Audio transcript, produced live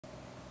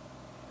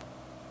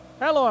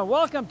Hello and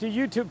welcome to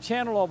YouTube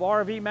channel of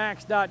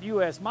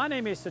RVMax.us. My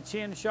name is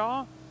Sachin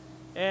Shah,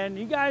 and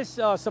you guys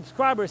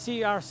subscribers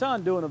see our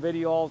son doing a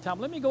video all the time.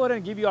 Let me go ahead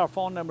and give you our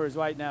phone numbers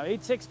right now.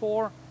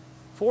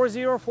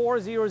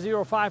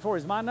 864-404-0054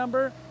 is my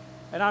number,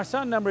 and our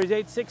son number is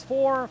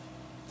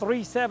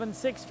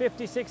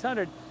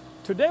 864-376-5600.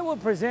 Today we're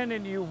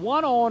presenting you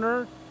one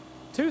owner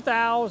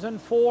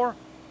 2004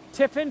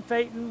 Tiffin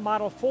Phaeton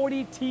model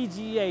 40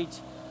 TGH.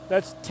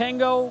 That's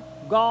Tango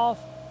Golf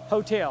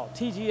Hotel,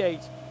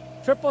 TGH.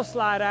 Triple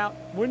slide out,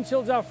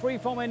 windshields are free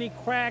from any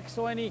cracks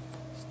or any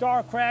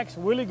star cracks,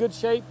 really good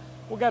shape.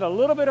 We got a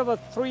little bit of a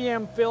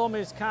 3M film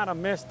is kind of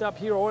messed up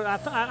here, or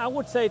I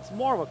would say it's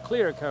more of a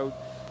clear coat.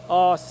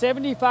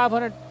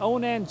 7500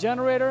 Onan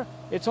generator,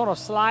 it's on a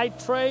slide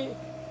tray.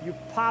 You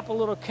pop a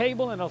little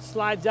cable and it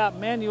slides out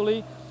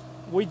manually.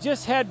 We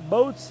just had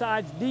both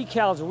sides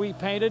decals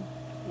repainted.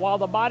 While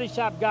the body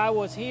shop guy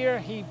was here,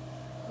 he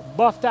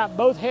buffed out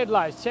both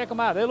headlights. Check them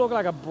out, they look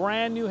like a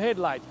brand new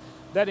headlight.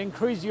 That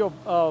increase your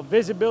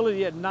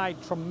visibility at night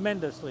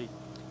tremendously.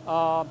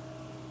 So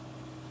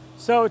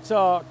it's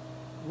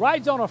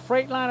rides on a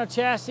Freightliner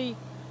chassis,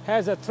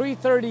 has a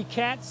 330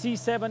 Cat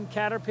C7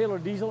 Caterpillar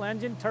diesel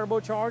engine,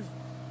 turbocharged.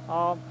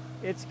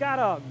 It's got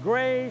a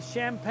gray,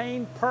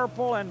 champagne,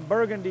 purple, and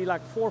burgundy,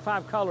 like 4 or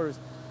 5 colors.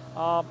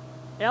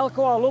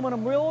 Alcoa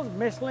aluminum wheels,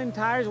 Michelin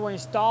tires were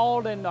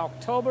installed in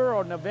October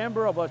or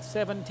November of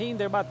 17.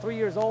 They're about 3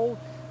 years old.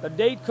 The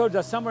date codes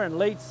are somewhere in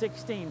late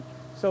 16.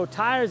 So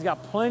tires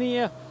got plenty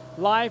of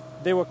life.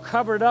 They were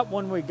covered up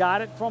when we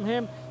got it from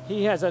him.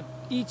 He has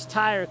each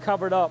tire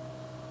covered up.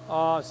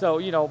 So,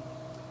 you know,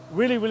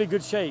 really, really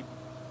good shape.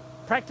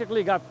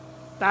 Practically got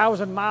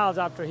 1,000 miles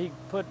after he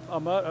put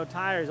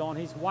tires on.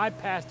 His wife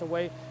passed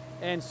away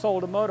and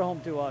sold a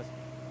motorhome to us.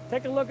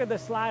 Take a look at the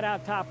slide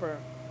out topper.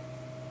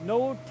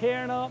 No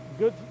tearing up,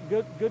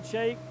 good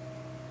shape.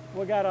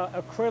 We got an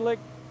acrylic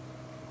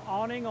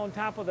awning on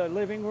top of the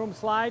living room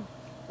slide.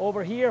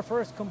 Over here,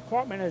 first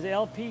compartment has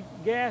LP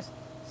gas.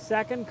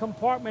 Second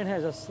compartment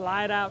has a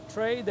slide out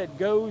tray that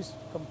goes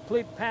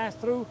complete pass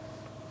through.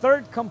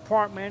 Third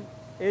compartment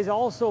is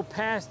also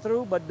pass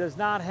through but does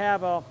not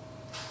have a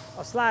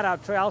slide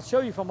out tray. I'll show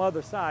you from the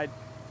other side.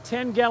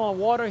 10-gallon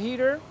water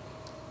heater.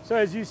 So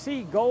as you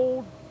see,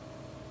 gold,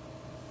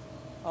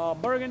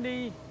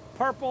 burgundy,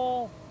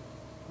 purple,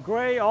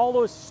 gray, all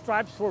those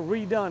stripes were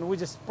redone. We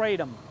just sprayed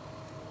them.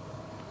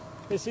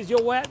 This is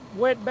your wet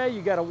bay.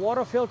 You got a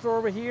water filter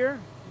over here.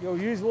 Your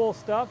usual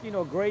stuff, you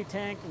know, gray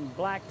tank and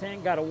black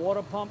tank. Got a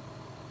water pump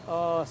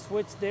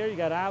switch there. You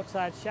got an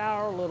outside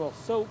shower, a little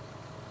soap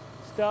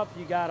stuff.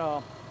 You got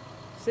a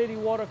city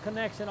water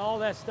connection, all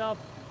that stuff.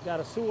 Got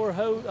a sewer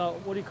hose,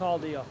 what do you call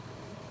the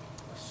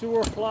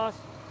sewer flush.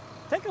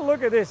 Take a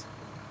look at this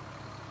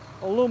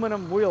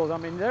aluminum wheels. I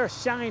mean, they're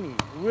shiny,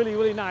 really,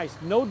 really nice.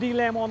 No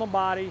D-lam on the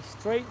body,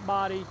 straight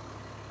body.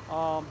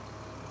 I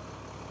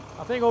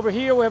think over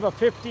here we have a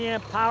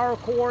 50-amp power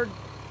cord.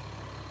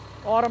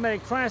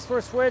 Automatic transfer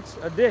switch,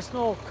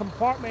 additional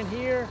compartment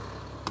here.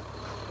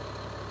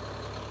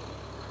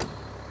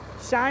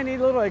 Shiny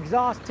little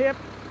exhaust tip.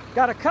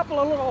 Got a couple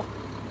of little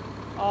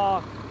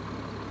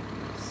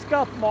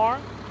scuff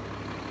marks.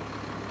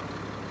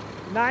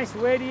 Nice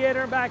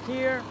radiator back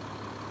here.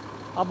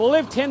 I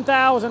believe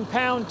 10,000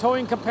 pound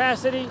towing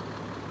capacity.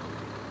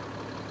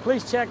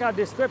 Please check out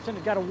the description.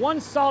 It's got a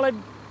one solid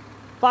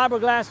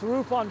fiberglass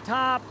roof on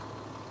top.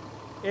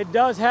 It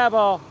does have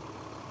a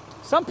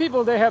some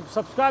people, they have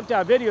subscribed to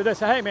our video, they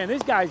say, hey man,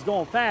 this guy's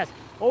going fast.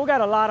 Well, we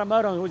got a lot of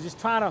motorhomes, we're just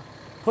trying to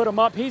put him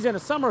up. He's in a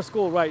summer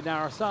school right now,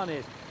 our son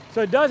is.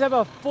 So it does have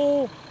a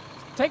full,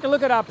 take a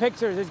look at our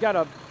pictures. It's got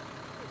a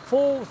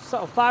full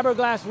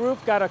fiberglass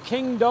roof, got a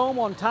king dome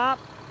on top.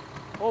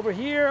 Over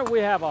here, we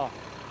have a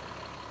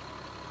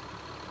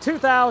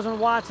 2,000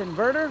 watts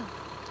inverter.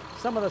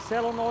 Some of the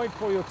solenoid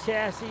for your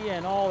chassis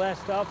and all that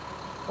stuff.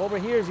 Over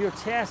here is your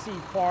chassis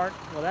part.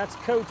 Well, that's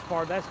coach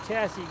part, that's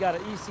chassis. You got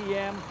an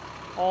ECM.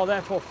 All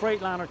that for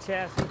Freightliner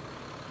chassis.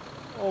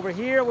 Over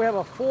here we have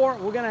we're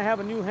going to have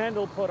a new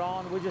handle put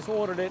on. We just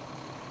ordered it.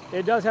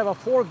 It does have a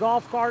 4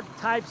 golf cart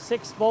type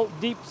 6-volt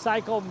deep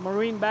cycle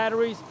marine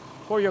batteries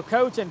for your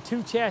coach, and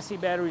 2 chassis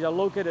batteries are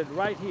located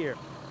right here.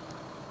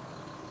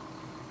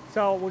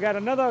 So we got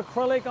another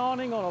acrylic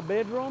awning on a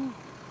bedroom,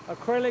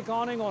 acrylic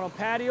awning on a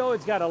patio.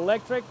 It's got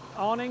electric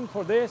awning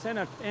for this and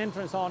an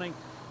entrance awning.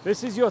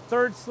 This is your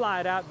third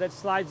slide out that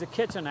slides the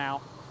kitchen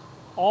out.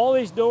 All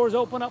these doors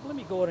open up. Let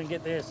me go ahead and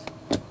get this.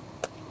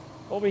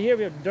 Over here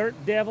we have Dirt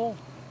Devil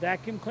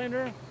vacuum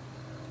cleaner,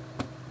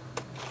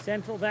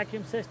 central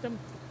vacuum system.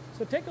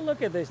 So take a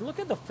look at this. Look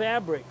at the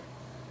fabric.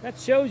 That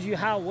shows you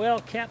how well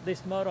kept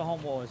this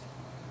motorhome was,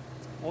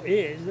 or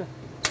is.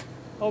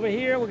 Over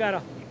here we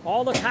got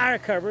all the tire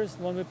covers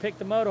when we picked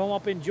the motorhome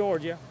up in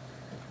Georgia.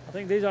 I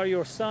think these are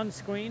your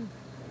sunscreen.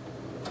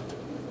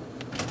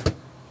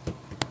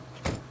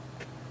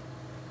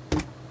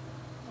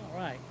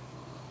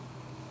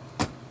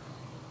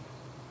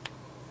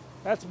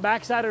 That's the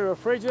backside of the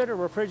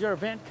refrigerator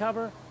vent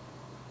cover.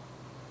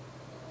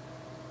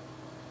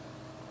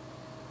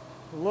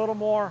 A little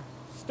more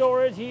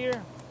storage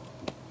here.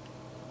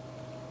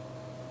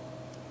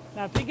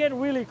 Now, if you get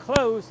really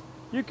close,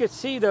 you could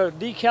see the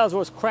decals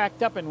was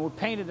cracked up and were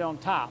painted on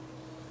top.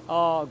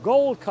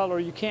 Gold color,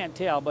 you can't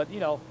tell, but you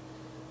know,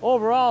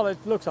 overall, it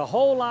looks a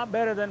whole lot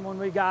better than when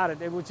we got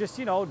it. It was just,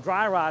 you know,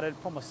 dry rotted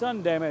from a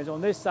sun damage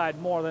on this side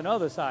more than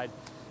other side.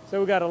 So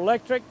we got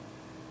electric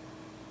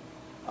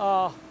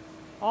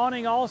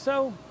awning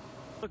also.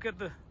 Look at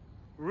the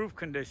roof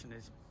condition.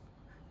 It's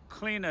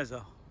clean as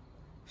a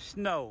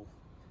snow,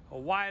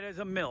 or white as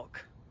a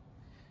milk.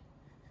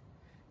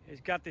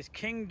 It's got this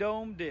king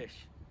dome dish.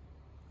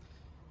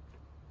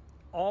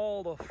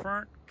 All the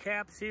front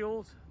cap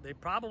seals, they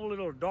probably a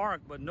little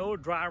dark, but no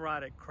dry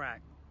rotted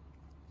crack.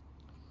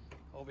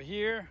 Over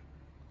here,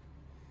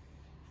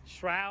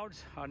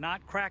 shrouds are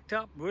not cracked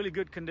up, really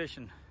good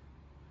condition.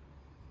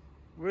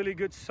 Really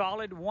good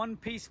solid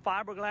one-piece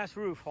fiberglass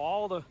roof.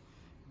 All the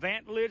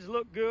vent lids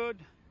look good,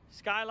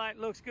 skylight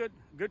looks good,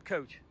 good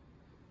coach.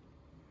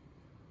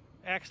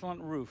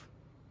 Excellent roof.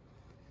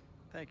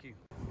 Thank you.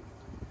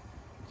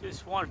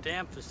 Just wanted to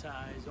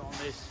emphasize on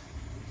this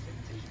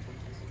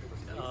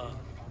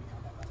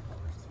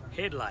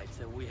headlights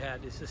that we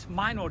had. It's just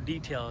minor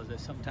details that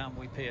sometimes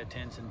we pay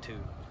attention to.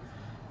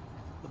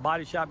 The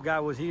body shop guy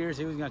was here, so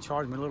he was going to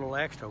charge me a little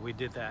extra. We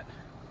did that.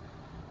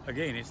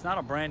 Again, it's not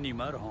a brand new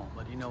motorhome,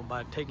 but you know,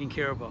 by taking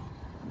care of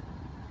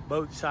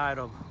both side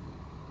of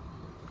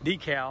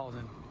decals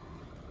and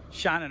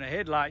shining the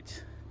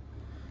headlights,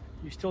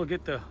 you still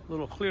get the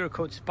little clear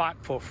coat spot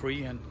for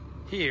free. And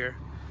here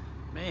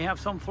may have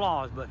some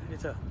flaws, but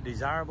it's a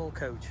desirable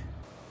coach.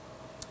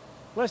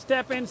 Let's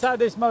step inside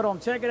this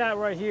motorhome. Check it out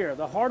right here.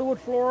 The hardwood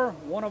floor,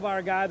 one of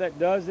our guy that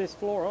does this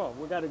floor, oh,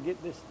 we got to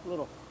get this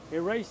little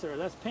eraser,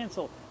 that's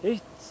pencil.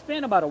 He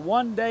spent about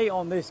one day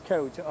on this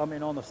coach, I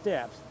mean on the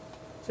steps.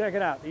 Check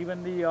it out.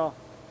 Even the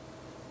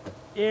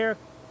air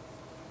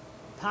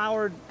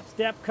powered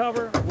step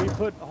cover, we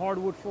put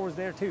hardwood floors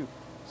there too.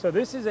 So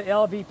this is a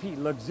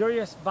LVP,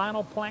 luxurious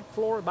vinyl plank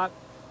floor, about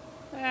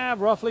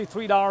roughly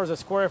 $3 a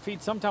square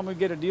feet. Sometimes we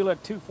get a deal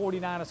at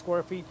 $2.49 a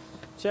square feet.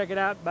 Check it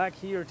out back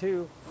here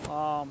too.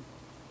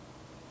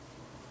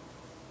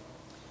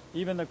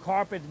 Even the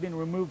carpet's been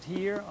removed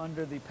here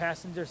under the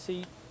passenger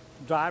seat,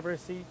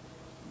 driver's seat.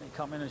 They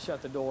come in and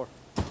shut the door.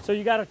 So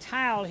you got a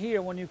towel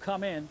here when you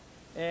come in,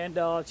 and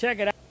check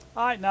it out.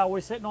 All right, now we're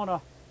sitting on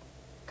a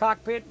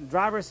cockpit,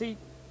 driver's seat,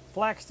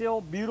 flex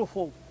steel,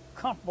 beautiful,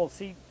 comfortable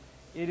seat.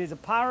 It is a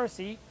power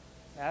seat.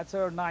 That's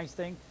a nice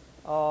thing.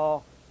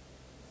 The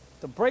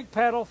brake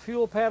pedal,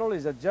 fuel pedal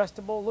is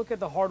adjustable. Look at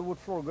the hardwood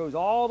floor, it goes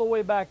all the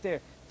way back there.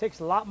 Takes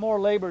a lot more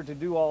labor to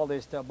do all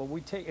this stuff, but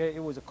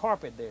it was a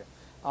carpet there.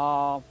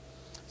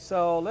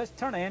 So let's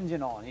turn the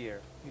engine on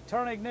here. You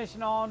turn the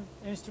ignition on,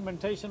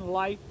 instrumentation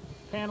light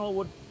panel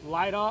would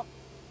light up.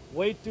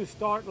 Wait to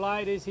start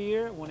light is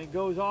here. When it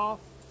goes off,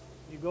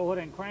 you go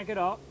ahead and crank it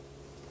up.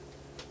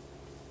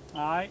 All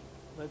right,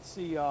 let's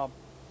see.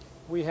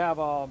 We have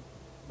a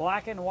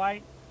black and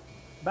white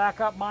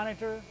backup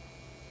monitor.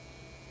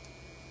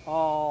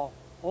 Old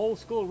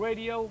school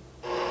radio.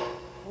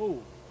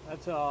 Ooh,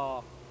 that's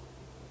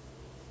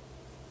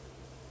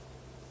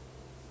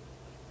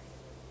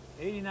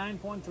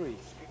 89.3.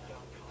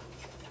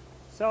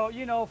 So,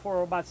 you know,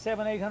 for about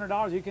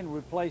 $700-800, you can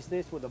replace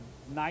this with a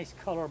nice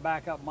color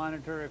backup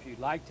monitor if you'd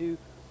like to.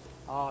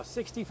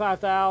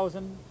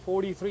 65,000,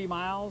 43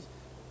 miles,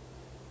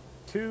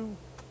 2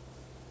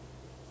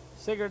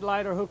 cigarette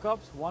lighter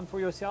hookups, one for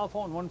your cell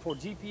phone, one for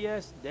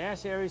GPS.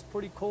 Dash area is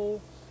pretty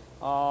cool.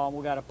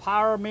 We got a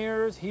power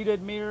mirrors,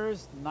 heated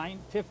mirrors,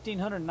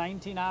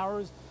 1,519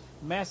 hours.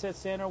 Message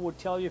center would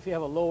tell you if you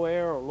have a low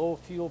air or low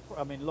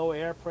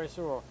air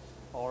pressure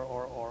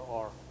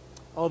or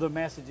other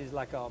messages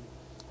like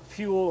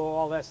fuel or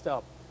all that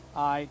stuff.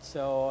 All right,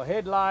 so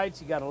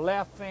headlights, you got a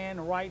left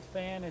fan, right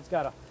fan. It's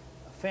got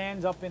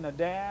fans up in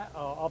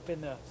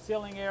the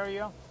ceiling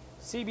area.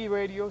 CB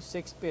radio,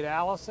 6-bit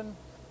Allison.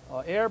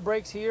 Air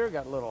brakes here,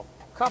 got a little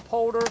cup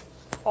holder.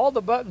 All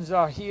the buttons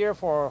are here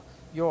for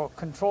your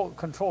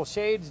control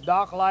shades,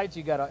 dock lights.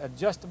 You got an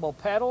adjustable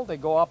pedal. They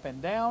go up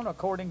and down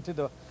according to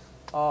the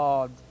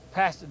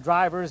past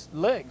driver's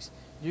legs.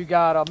 You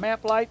got a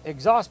map light.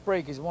 Exhaust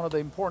brake is one of the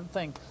important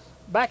things.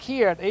 Back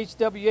here at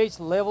HWH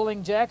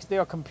leveling jacks, they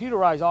are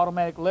computerized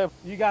automatic level.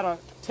 You got a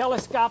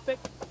telescopic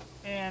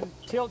and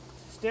tilt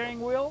steering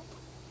wheel.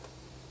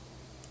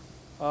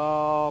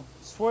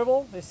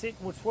 Swivel, they sit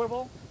with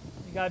swivel.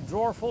 You got a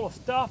drawer full of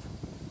stuff.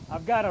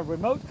 I've got a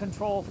remote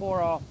control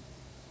for a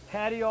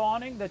patio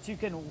awning that you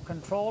can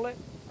control it.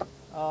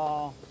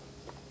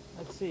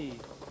 Let's see,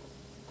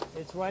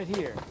 it's right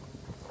here.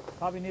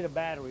 Probably need a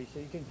battery, so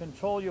you can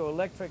control your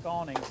electric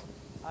awnings.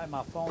 I have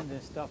my phone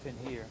and stuff in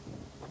here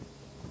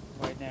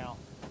right now.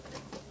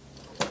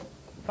 A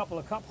couple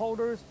of cup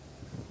holders.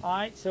 All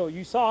right, so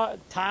you saw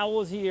tile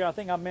was here. I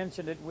think I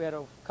mentioned it. We had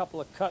a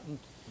couple of cutting.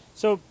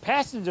 So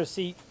passenger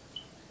seat,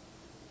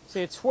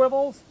 see it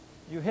swivels.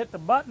 You hit the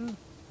button,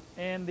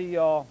 and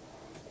the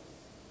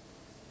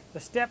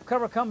step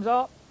cover comes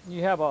up.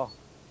 You have a,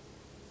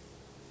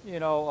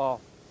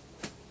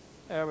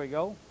 there we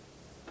go.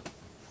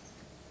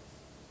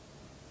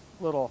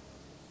 Little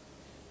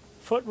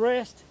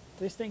footrest.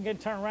 This thing can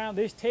turn around.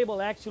 This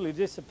table actually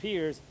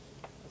disappears.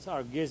 That's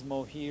our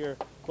gizmo here.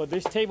 But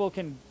this table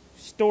can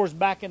stores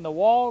back in the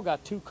wall.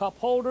 Got 2 cup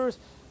holders.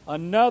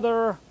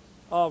 Another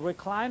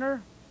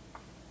recliner.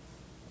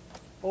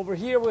 Over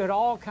here we had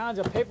all kinds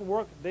of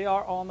paperwork. They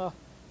are on the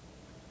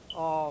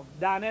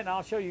dinette, and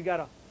I'll show you. Got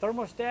a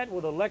thermostat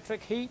with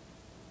electric heat.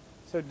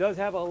 So it does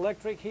have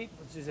electric heat,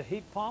 which is a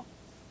heat pump.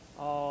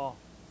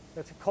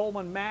 That's a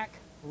Coleman Mac,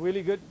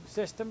 really good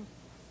system.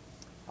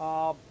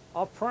 Up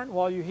front,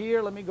 while you're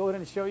here, let me go ahead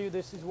and show you.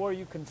 This is where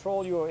you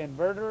control your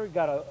inverter. You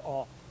got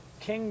a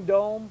King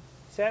Dome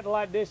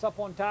satellite dish up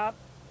on top,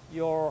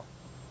 your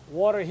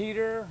water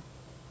heater,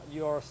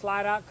 your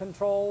slide out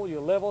control,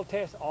 your level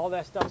test, all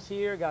that stuff's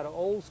here. Got an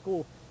old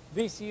school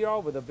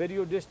VCR with a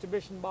video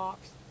distribution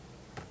box.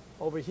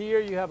 Over here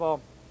you have a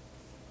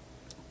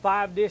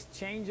 5-disc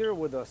changer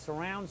with a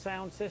surround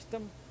sound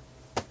system.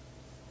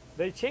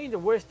 They changed the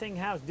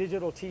Westinghouse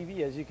digital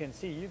TV, as you can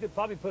see. You could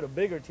probably put a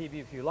bigger TV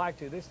if you like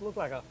to. This looks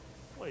like a,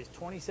 what is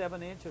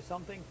 27-inch or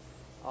something.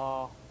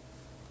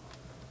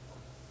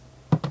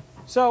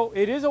 So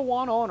it is a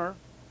one owner,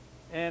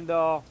 and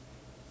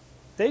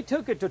they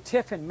took it to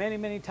Tiffin many,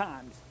 many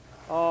times.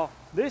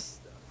 This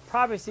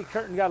privacy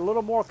curtain got a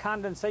little more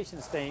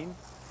condensation stain,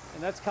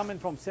 and that's coming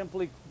from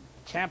simply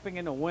camping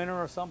in the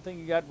winter or something.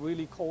 You got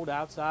really cold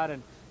outside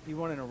and you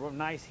want in a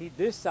nice heat.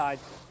 This side,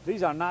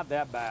 these are not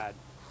that bad.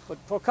 But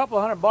for a couple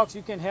of $100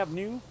 you can have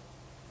new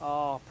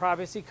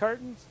privacy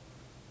curtains.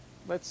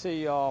 Let's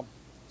see,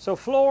 so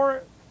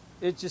floor,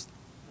 it's just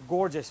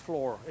gorgeous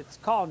floor. It's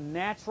called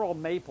natural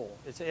maple.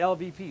 It's a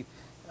LVP.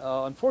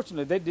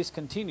 Unfortunately they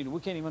discontinued. We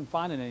can't even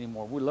find it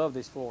anymore. We love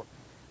this floor.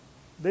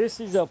 This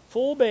is a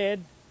full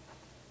bed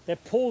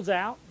that pulls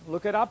out.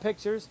 Look at our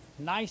pictures.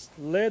 Nice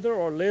leather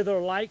or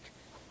leather-like.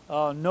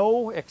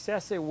 No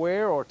excessive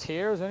wear or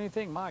tears or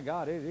anything. My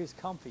God, it is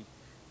comfy.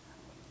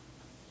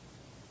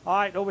 All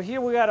right, over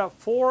here we got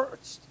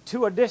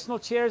 2 additional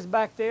chairs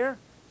back there.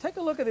 Take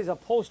a look at this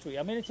upholstery.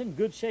 I mean, it's in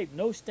good shape,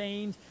 no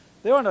stains.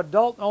 They were an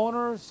adult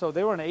owner, so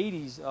they were in the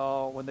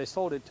 80s when they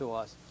sold it to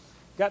us.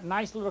 Got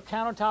nice little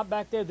countertop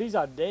back there. These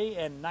are day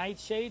and night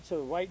shades.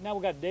 So right now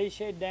we got day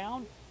shade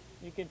down.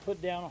 You can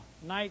put down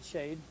a night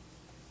shade.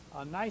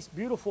 A nice,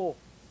 beautiful,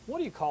 what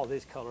do you call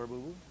this color,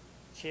 boo-boo?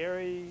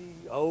 Cherry,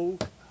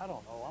 oak, I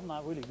don't know. I'm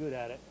not really good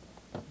at it.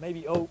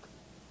 Maybe oak.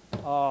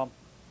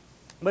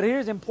 But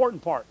here's the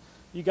important part.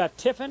 You got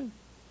Tiffin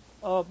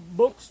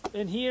books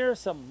in here,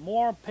 some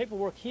more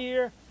paperwork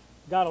here.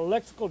 Got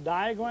electrical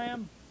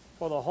diagram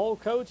for the whole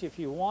coach if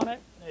you want it.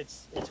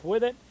 It's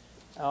with it.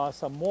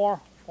 Some more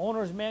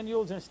owner's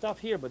manuals and stuff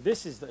here, but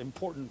this is the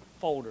important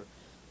folder.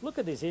 Look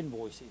at these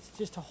invoices,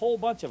 just a whole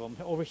bunch of them.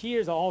 Over here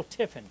is all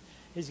Tiffin.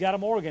 He's got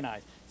them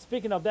organized.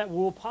 Speaking of that,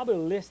 we'll probably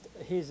list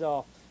his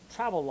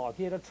travel log.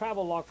 He had a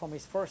travel log from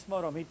his first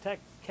motorhome. He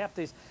kept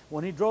this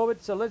when he drove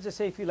it. So let's just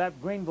say if he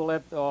left Greenville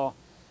at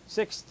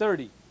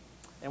 6:30,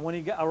 and when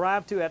he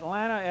arrived to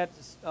Atlanta at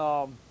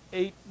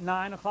 8,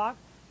 9 o'clock,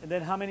 and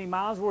then how many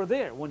miles were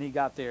there when he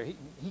got there.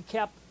 He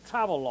kept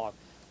travel log,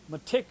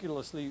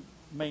 meticulously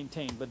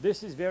maintained. But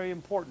this is very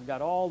important.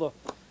 Got all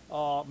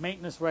the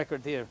maintenance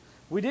record here.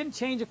 We didn't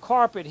change a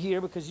carpet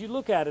here because you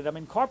look at it, I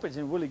mean, carpet's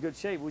in really good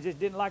shape. We just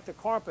didn't like the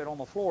carpet on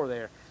the floor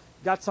there.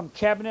 Got some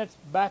cabinets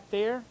back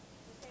there.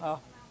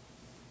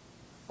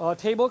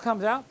 Table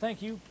comes out,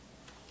 thank you.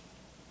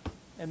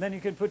 And then you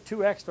can put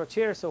 2 extra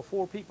chairs so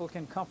 4 people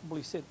can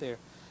comfortably sit there.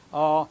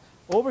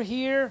 Over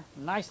here,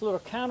 nice little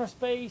counter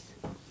space.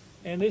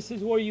 And this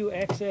is where you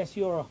access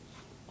your,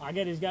 I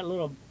guess it's got a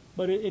little,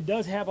 but it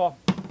does have a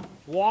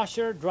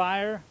washer,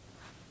 dryer,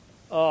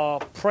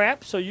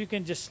 prep, so you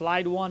can just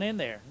slide one in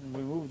there and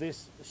remove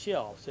this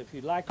shelf. So if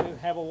you'd like to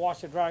have a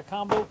washer dryer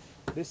combo,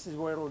 this is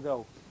where it'll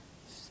go.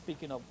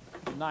 Speaking of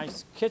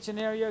nice kitchen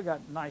area,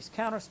 got nice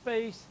counter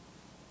space.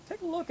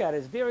 Take a look at it.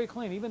 It's very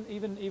clean. Even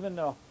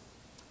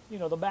you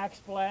know, the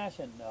backsplash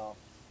and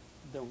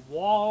the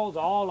walls,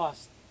 all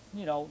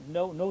you know,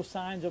 no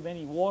signs of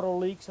any water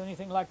leaks or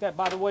anything like that.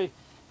 By the way,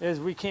 as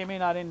we came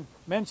in, I didn't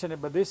mention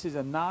it, but this is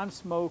a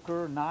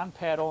non-smoker,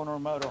 non-pet owner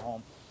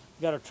motorhome.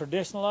 Got a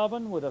traditional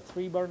oven with a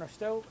 3-burner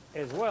stove,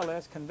 as well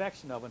as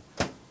convection oven.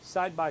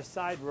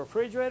 Side-by-side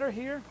refrigerator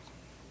here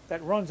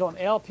that runs on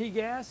LP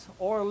gas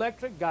or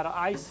electric. Got an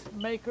ice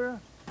maker,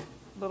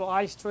 little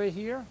ice tray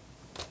here.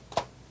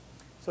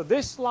 So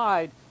this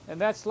slide and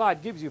that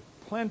slide gives you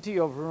plenty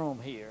of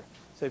room here.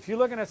 So if you're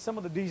looking at some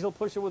of the diesel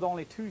pusher with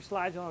only 2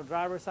 slides on the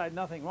driver's side,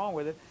 nothing wrong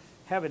with it.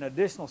 Having an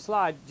additional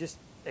slide just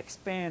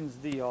expands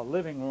the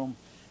living room.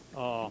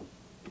 Let's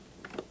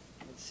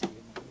see,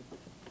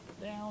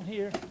 down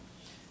here.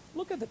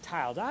 Look at the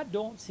tiles. I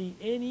don't see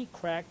any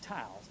cracked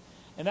tiles.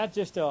 And that's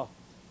just a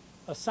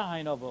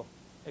sign of a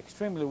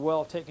extremely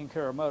well taken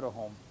care of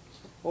motorhome.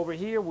 Over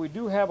here we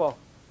do have a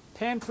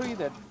pantry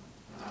that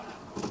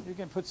you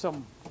can put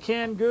some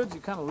canned goods.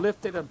 You kind of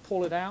lift it and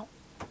pull it out.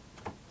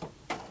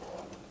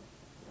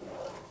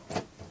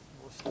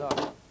 More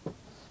stuff.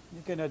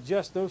 You can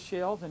adjust those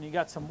shelves, and you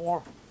got some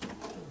more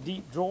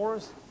deep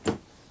drawers.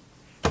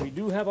 We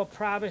do have a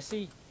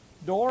privacy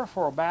door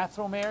for a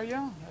bathroom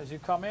area as you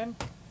come in.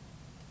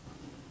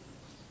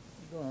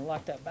 You're going to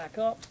lock that back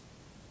up.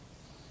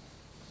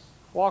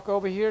 Walk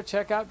over here,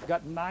 check out,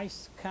 got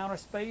nice counter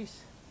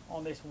space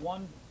on this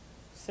one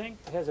sink.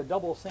 It has a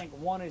double sink.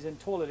 One is in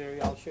toilet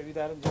area. I'll show you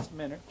that in just a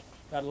minute.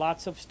 Got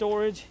lots of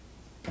storage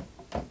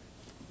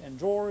and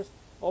drawers.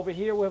 Over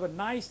here we have a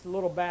nice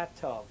little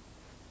bathtub.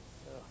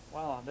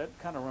 Wow, that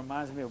kind of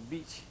reminds me of a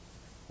beach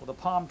with a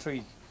palm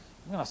tree.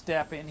 I'm going to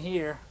step in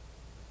here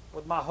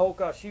with my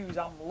Hoka shoes.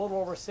 I'm a little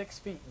over 6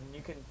 feet, and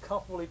you can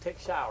comfortably take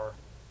a shower.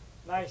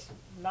 Nice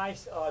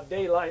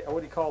daylight, or what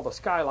do you call the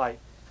skylight.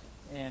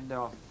 And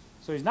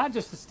so it's not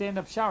just a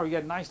stand-up shower. You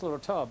got a nice little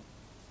tub.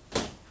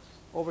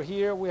 Over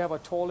here we have a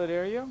toilet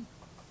area,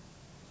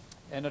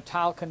 and the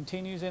tile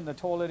continues in the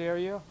toilet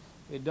area.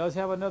 It does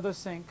have another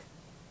sink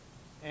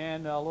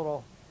and a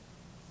little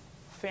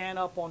fan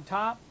up on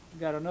top.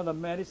 Got another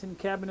medicine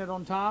cabinet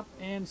on top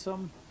and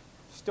some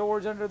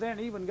storage under there, and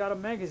even got a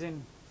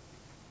magazine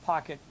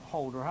pocket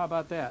holder. How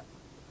about that?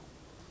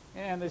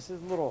 And this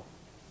is a little,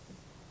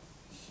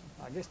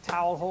 I guess,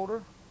 towel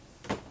holder.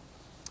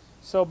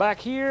 So back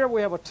here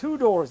we have a 2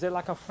 doors. They're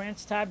like a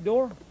French type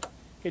door.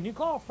 Can you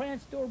call a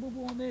French door,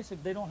 boo-boo, on this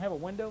if they don't have a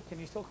window? Can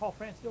you still call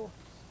French door?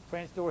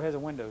 French door has a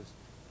windows.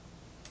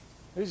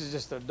 This is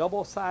just a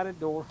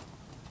double-sided door.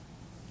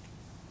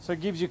 So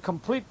it gives you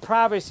complete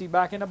privacy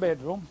back in the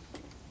bedroom.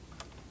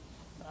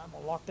 I'm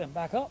going to lock them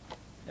back up.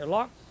 They're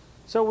locked.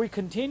 So we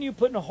continue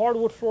putting a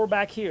hardwood floor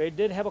back here. It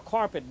did have a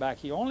carpet back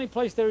here. Only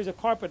place there is a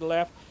carpet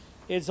left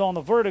is on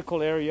the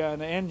vertical area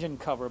and the engine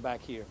cover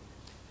back here.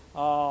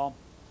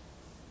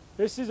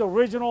 This is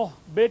original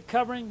bed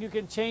covering. You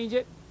can change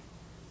it.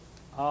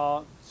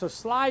 So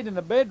slide in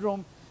the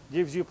bedroom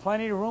gives you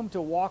plenty of room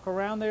to walk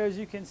around there. As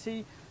you can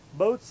see,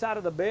 both sides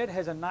of the bed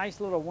has a nice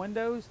little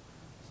windows.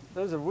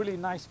 Those are really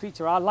nice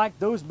feature. I like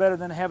those better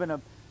than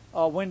having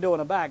a window in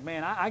the back.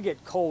 Man, I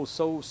get cold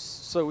so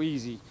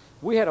easy.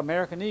 We had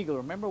American Eagle.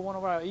 Remember one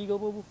of our Eagle,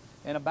 boo-boo,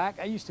 in the back?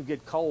 I used to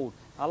get cold.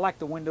 I like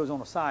the windows on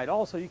the side.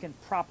 Also, you can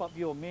prop up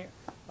your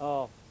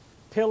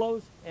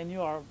pillows, and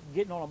you are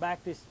getting on the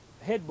back this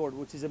headboard,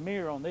 which is a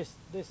mirror on this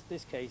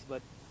case.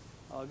 But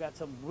got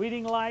some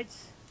reading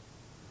lights,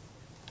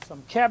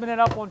 some cabinet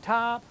up on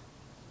top.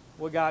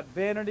 We got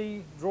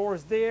vanity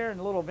drawers there and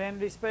a little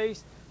vanity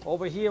space.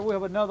 Over here we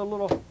have another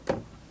little,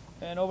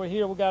 and over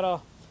here we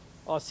got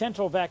a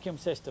central vacuum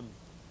system.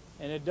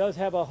 And it does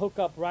have a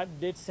hookup right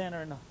dead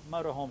center in the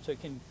motorhome, so it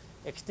can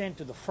extend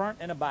to the front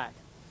and the back.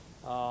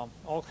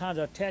 All kinds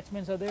of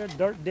attachments are there.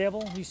 Dirt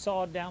Devil, you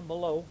saw it down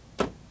below.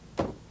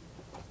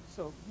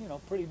 So, you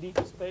know, pretty deep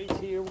space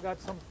here. We got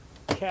some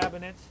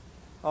cabinets.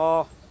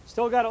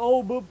 Still got an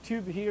old boob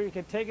tube here. You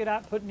can take it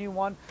out, put a new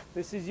one.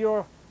 This is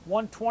your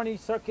 120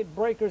 circuit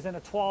breakers, and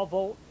a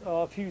 12-volt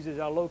fuses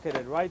are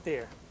located right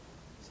there.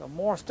 Some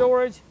more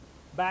storage.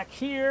 Back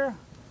here,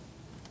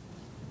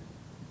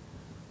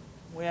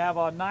 we have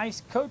a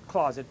nice coat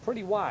closet,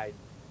 pretty wide.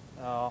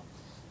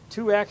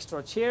 2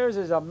 extra chairs,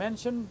 as I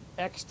mentioned,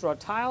 extra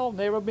tile,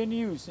 never been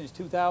used since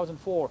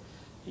 2004.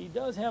 He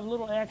does have a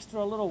little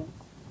extra,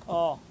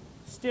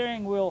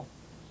 steering wheel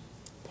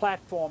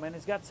platform, and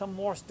it's got some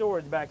more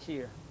storage back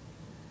here.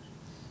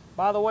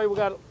 By the way, we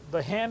got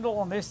the handle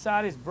on this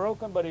side is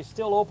broken, but it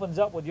still opens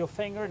up with your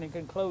finger, and you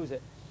can close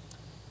it.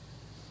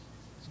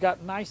 It's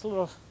got nice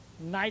little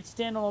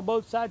nightstand on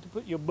both sides to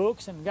put your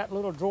books, and got a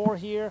little drawer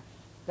here.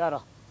 Got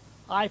a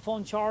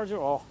iPhone charger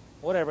or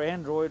whatever,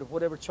 Android,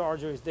 whatever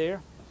charger is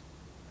there.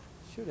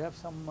 Should have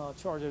some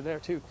charger there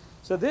too.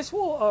 So this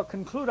will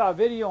conclude our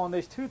video on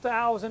this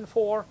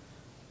 2004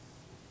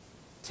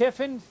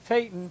 Tiffin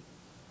Phaeton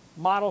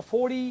Model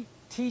 40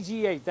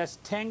 TG8. That's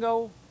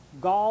Tango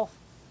Golf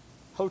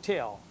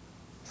Hotel.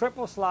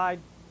 Triple slide,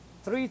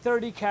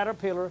 330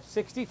 Caterpillar,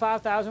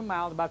 65,000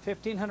 miles, about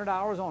 1,500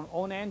 hours on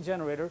Onan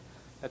generator.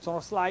 That's on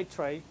a slide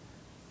tray.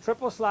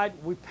 Triple slide,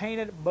 we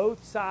painted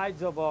both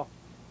sides of a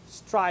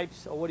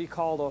stripes, or what do you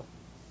call the,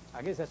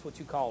 I guess that's what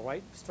you call,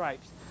 right?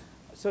 Stripes.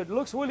 So it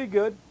looks really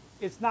good.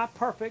 It's not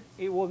perfect.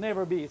 It will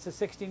never be. It's a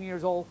 16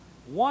 years old,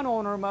 1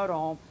 owner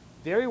motorhome,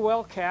 very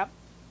well kept.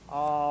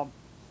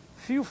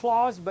 Few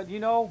flaws, but you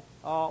know,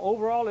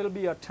 overall it'll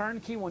be a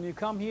turnkey when you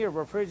come here.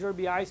 Refrigerator will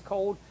be ice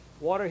cold,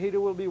 water heater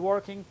will be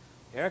working,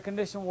 air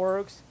conditioner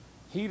works,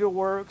 heater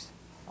works.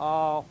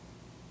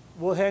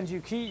 We'll hand you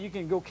a key, you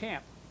can go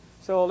camp.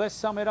 So let's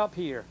sum it up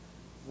here.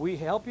 We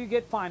help you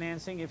get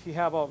financing if you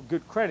have a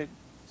good credit.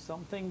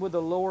 Something with a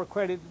lower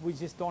credit, we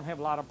just don't have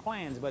a lot of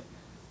plans, but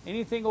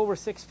anything over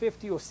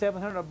 650 or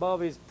 700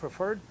 above is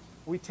preferred.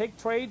 We take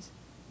trades.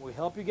 We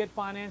help you get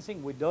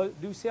financing. We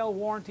do sell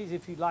warranties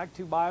if you'd like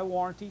to buy a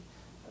warranty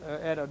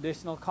at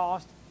additional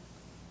cost.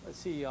 Let's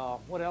see,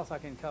 what else I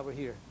can cover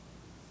here.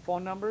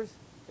 Phone numbers,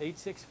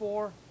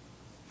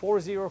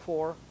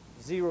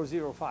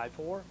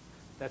 864-404-0054.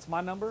 That's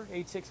my number,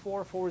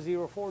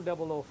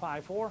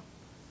 864-404-0054. Or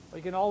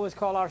you can always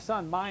call our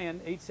son, Mayan,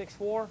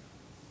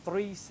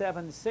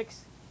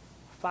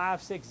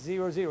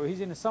 864-376-5600. He's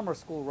in the summer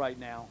school right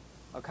now,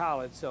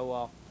 college.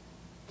 So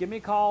give me a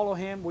call on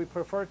him. We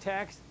prefer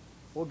text.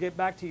 We'll get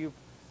back to you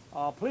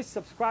Please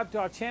subscribe to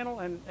our channel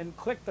and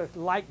click the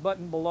like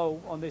button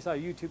below on this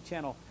YouTube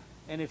channel.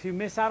 And if you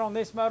miss out on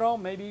this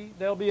motorhome, maybe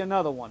there'll be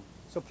another one.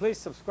 So please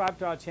subscribe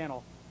to our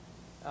channel.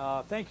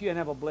 Thank you and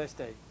have a blessed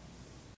day.